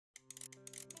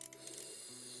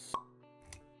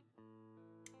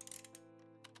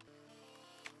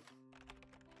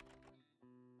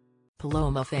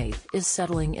Paloma Faith is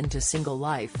settling into single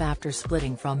life after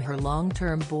splitting from her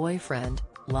long-term boyfriend,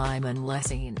 Lyman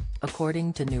Lessine,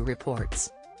 according to new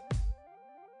reports.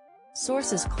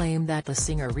 Sources claim that the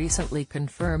singer recently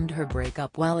confirmed her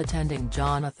breakup while attending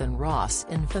Jonathan Ross'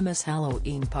 infamous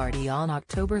Halloween party on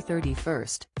October 31,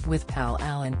 with pal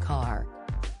Alan Carr.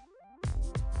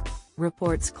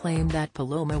 Reports claim that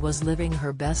Paloma was living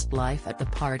her best life at the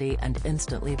party and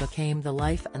instantly became the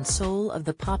life and soul of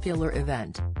the popular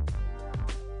event.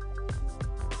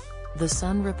 The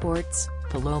Sun reports,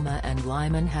 Paloma and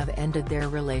Lyman have ended their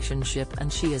relationship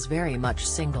and she is very much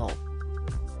single.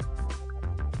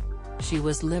 She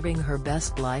was living her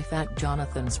best life at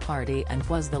Jonathan's party and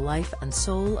was the life and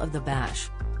soul of the bash.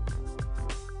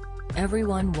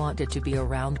 Everyone wanted to be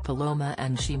around Paloma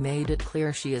and she made it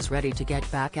clear she is ready to get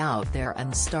back out there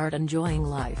and start enjoying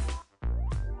life.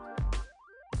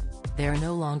 They're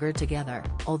no longer together,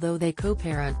 although they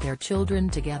co-parent their children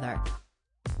together.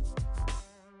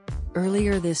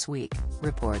 Earlier this week,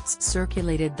 reports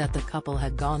circulated that the couple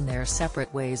had gone their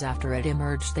separate ways after it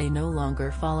emerged they no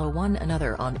longer follow one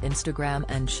another on Instagram,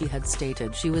 and she had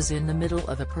stated she was in the middle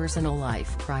of a personal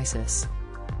life crisis.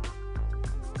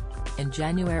 In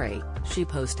January, she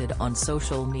posted on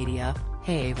social media,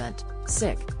 "Hey event,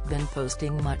 sick, been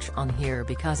posting much on here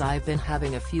because I've been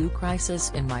having a few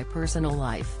crises in my personal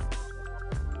life.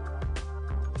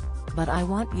 But I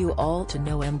want you all to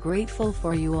know I'm grateful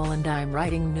for you all and I'm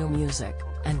writing new music,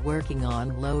 and working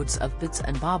on loads of bits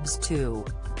and bobs too.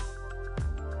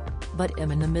 But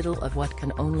I'm in the middle of what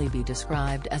can only be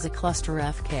described as a cluster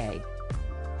FK.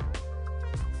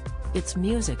 It's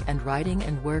music and writing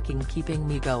and working keeping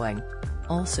me going.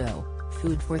 Also,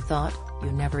 food for thought,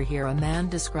 you never hear a man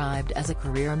described as a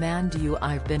career man, do you?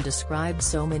 I've been described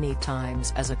so many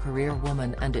times as a career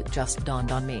woman and it just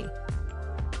dawned on me.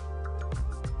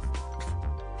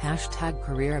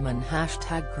 #careerman,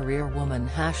 #careerwoman,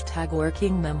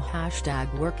 #working mom,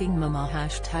 #working mama,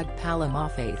 #Paloma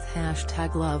Faith,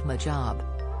 #love my job."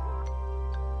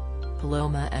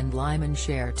 Paloma and Lyman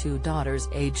share two daughters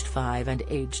aged 5 and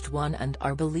aged 1 and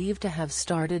are believed to have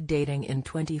started dating in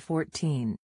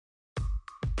 2014.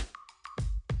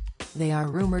 They are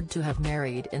rumored to have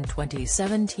married in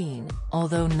 2017,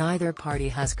 although neither party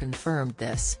has confirmed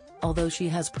this, although she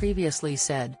has previously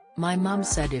said, "My mom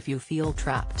said if you feel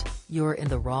trapped, you're in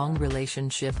the wrong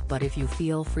relationship, but if you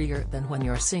feel freer than when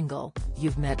you're single,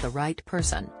 you've met the right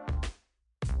person.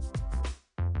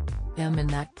 I'm in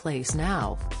that place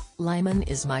now. Lyman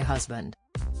is my husband."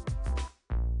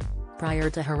 Prior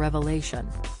to her revelation,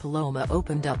 Paloma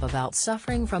opened up about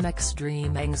suffering from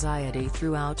extreme anxiety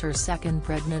throughout her second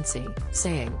pregnancy,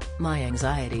 saying, "My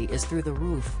anxiety is through the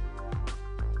roof."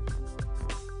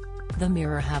 The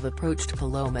Mirror have approached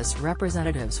Paloma's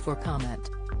representatives for comment.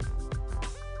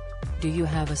 Do you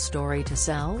have a story to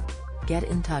sell? Get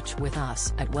in touch with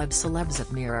us at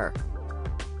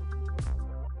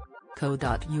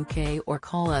webcelebs@mirror.co.uk or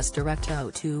call us direct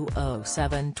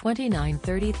 0207 29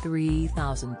 33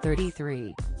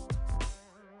 033.